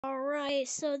Alright,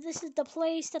 so this is the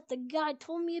place that the guy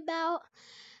told me about.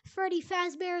 Freddy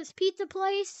Fazbear's Pizza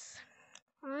Place.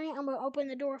 Alright, I'm gonna open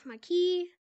the door with my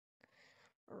key.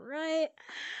 Alright.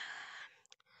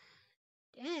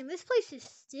 Dang, this place is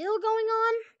still going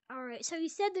on? Alright, so he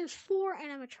said there's 4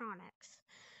 animatronics.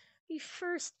 We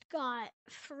first got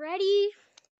Freddy,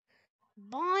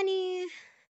 Bonnie,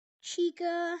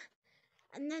 Chica,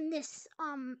 and then this,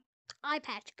 eye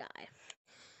patch guy.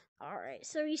 Alright,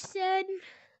 so he said...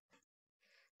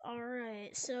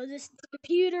 Alright, so this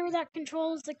computer that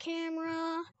controls the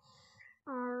camera.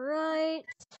 Alright.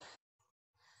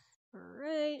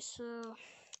 Alright,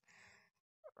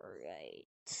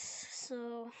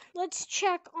 so let's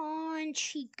check on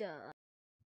Chica.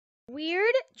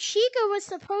 Weird. Chica was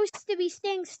supposed to be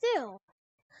staying still.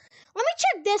 Let me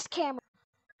check this camera.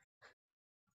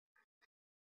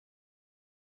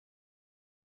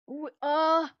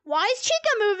 Why is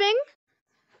Chica moving?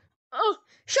 Oh,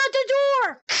 shut the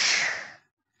door!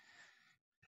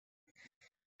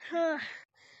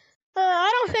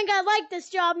 I don't think I like this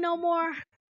job no more.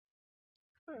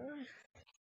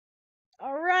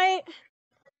 Alright.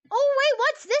 Oh, wait,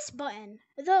 what's this button?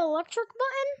 The electric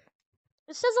button?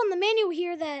 It says on the menu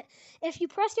here that if you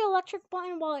press the electric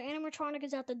button while an animatronic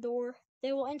is at the door,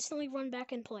 they will instantly run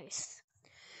back in place.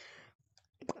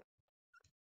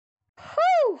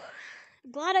 Whew!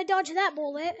 Glad I dodged that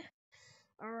bullet.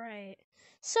 Alright.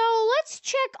 So, let's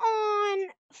check on...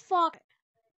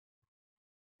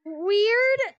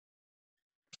 Weird.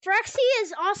 Frexy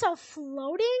is also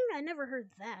floating? I never heard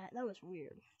that. That was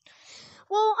weird.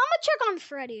 Well, I'm gonna check on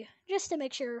Freddy, just to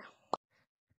make sure.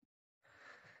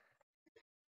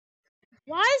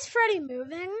 Why is Freddy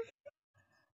moving?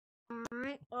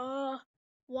 Alright,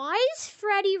 why is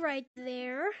Freddy right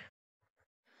there?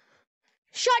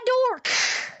 Shut door!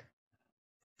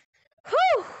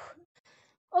 Whew!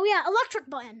 Oh yeah, electric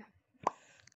button.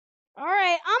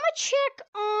 Alright, I'm gonna check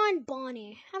on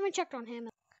Bonnie. I haven't checked on him.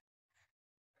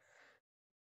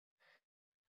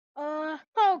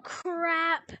 Oh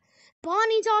crap.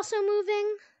 Bonnie's also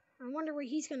moving. I wonder where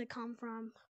he's gonna come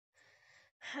from.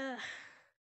 I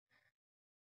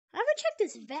haven't checked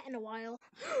this vet in a while.